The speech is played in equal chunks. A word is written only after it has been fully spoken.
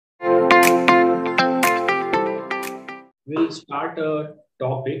we'll start a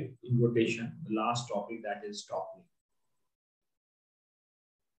topic in rotation. The last topic, that is toppling.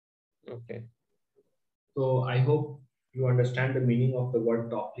 Okay. So I hope you understand the meaning of the word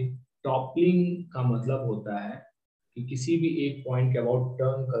toppling. Toppling का मतलब होता है कि किसी भी एक point के अबाउट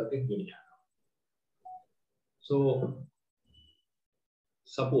टर्न करके गिर जाना. So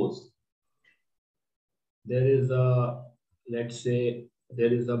suppose there is a, let's say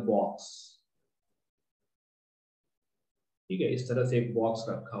there is a box. ठीक है, इस तरह से एक बॉक्स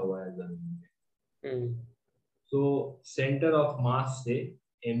रखा हुआ है जमीन पे. So center of mass से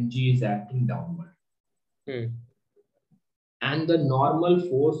mg is acting downward. And the normal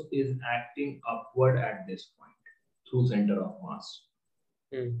force is acting upward at this point through center of mass.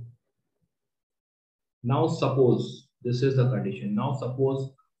 Now suppose this is the condition. Now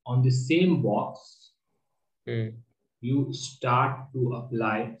suppose on the same box, you start to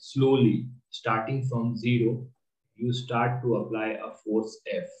apply slowly, starting from 0, you start to apply a force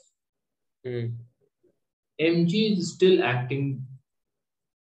F. Mg is still acting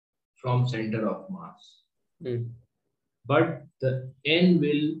from center of mass. But the N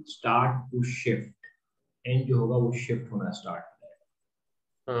will start to shift. N जो होगा वो shift होना start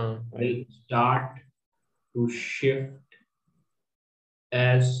करेगा. Will start to shift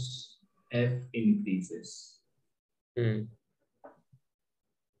as F increases. And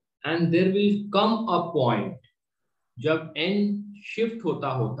there will come a point जब N shift होता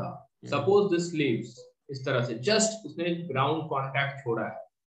होता, suppose this leaves इस तरह से, just उसने ground contact छोड़ा है,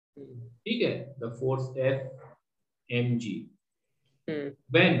 ठीक है, the force F mg.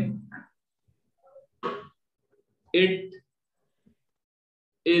 When it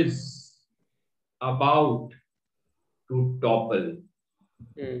is about to topple,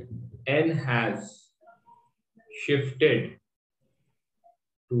 N has shifted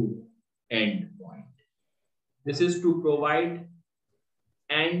to end point. This is to provide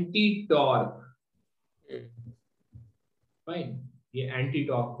anti-torque. Fine. ये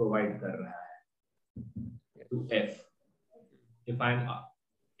anti-torque provide कर रहा है to F. If I am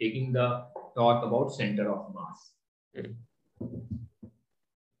taking the torque about center of mass,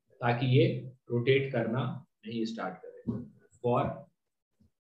 ताकि ये rotate करना नहीं start करे for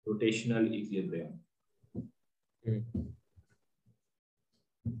rotational equilibrium.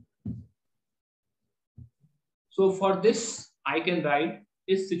 So for this I can write,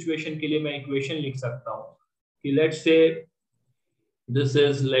 इस situation के लिए मैं equation लिख सकता हूँ कि let's say this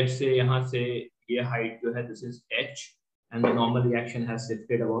is, let's say यहाँ से ये height जो है, this is h, and the normal reaction has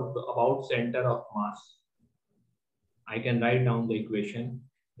shifted about center of mass. I can write down the equation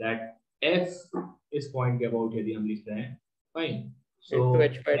that F इस point के about यदि हम लिख रहे हैं, fine. So into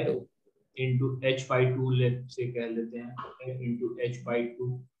h by 2 into h by 2 let's say कह लेते हैं, F into h by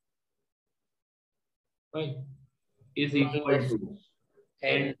 2, fine, is equal to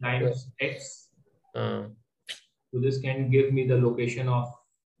n times x. So this can give me the location of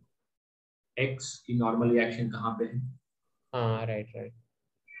x की normal reaction कहाँ पे है. right.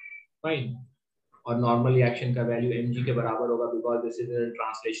 Fine. और normal reaction का value mg के बराबर होगा because this is a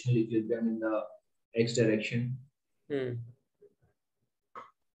translational equilibrium in the x direction.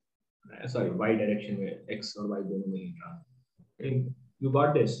 Sorry, y direction में x और y दोनों में ही trans. You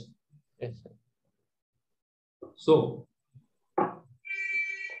got this? Yes, sir. So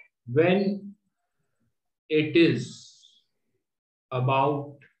when it is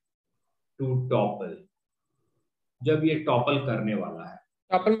about to topple, जब ये topple करने वाला है,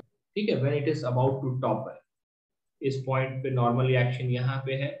 topple, ठीक है, when it is about to topple, इस point पे normal reaction यहाँ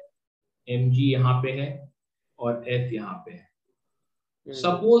पे है, mg यहाँ पे है और f यहाँ पे है.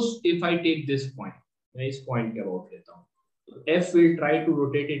 Suppose if I take this point, मैं इस point के about लेता हूँ, तो f will try to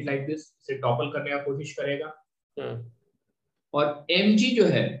rotate it like this, इसे topple करने का कोशिश करेगा. और mg जो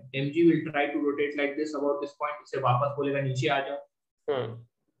है, mg will try to rotate like this about this point, इसे वापस बोलेगा नीचे आ जाओ,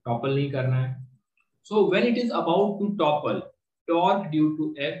 topple नहीं करना है. So when it is about to topple, torque due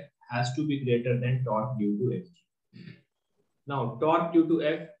to F has to be greater than torque due to F. Now torque due to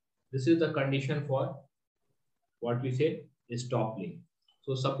F, this is the condition for what we say is toppling.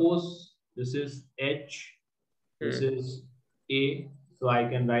 So suppose this is H, this is A, so I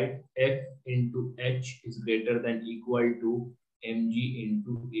can write F into H is greater than equal to mg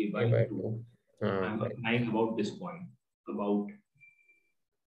into A by 2. I'm applying about this point, about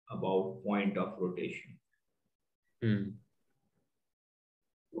point of rotation.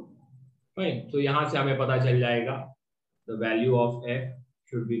 Fine. So यहाँ से हमें पता चल जाएगा the value of F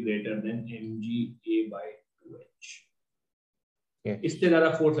should be greater than mg A by 2h. इससे ज़्यादा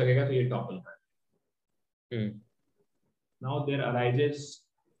force लगेगा तो ये टॉपल कर. Now there arises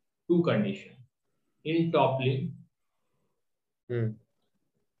two conditions. In toppling,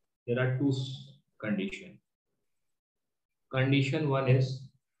 There are two conditions. Condition one is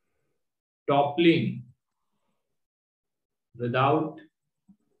toppling without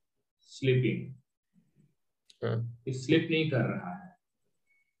slipping. Slip नहीं कर रहा है.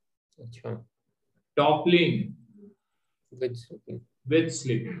 अच्छा. Toppling With slipping. with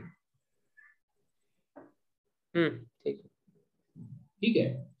slipping. ठीक है.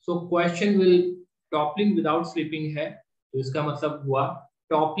 So question will toppling without slipping है, तो इसका मतलब हुआ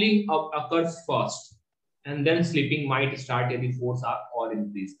toppling occurs first and then slipping might start यदि force और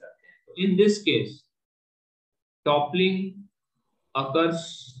increase करते हैं. So in this case toppling occurs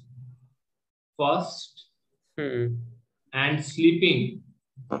first and slipping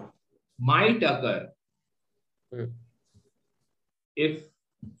might occur if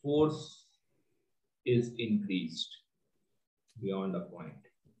force is increased beyond a point.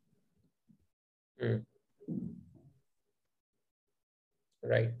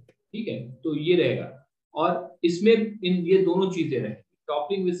 Right. ठीक है, तो ये रहेगा. और इसमें इन ये दोनों चीजें रहेंगी.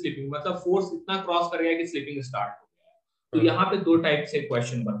 टॉपलिंग विद स्लिपिंग मतलब फोर्स इतना क्रॉस करेगा कि स्लिपिंग स्टार्ट हो गया. तो यहाँ पे दो टाइप से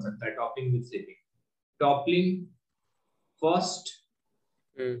क्वेश्चन बन सकता है toppling with slipping. Toppling first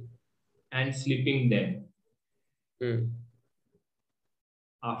and slipping then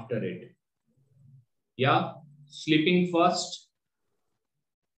after it, या slipping first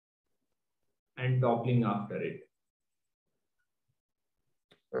and toppling after it.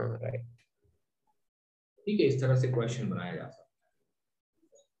 Right. ठीक है, इस तरह से क्वेश्चन बनाया जा सकता है.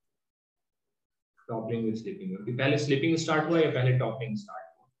 टॉपलिंग विद स्लिपिंग कि पहले स्लिपिंग स्टार्ट हुआ या पहले टॉपलिंग स्टार्ट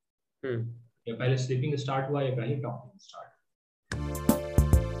हुआ, या पहले स्लिपिंग स्टार्ट हुआ या पहले टॉपलिंग स्टार्ट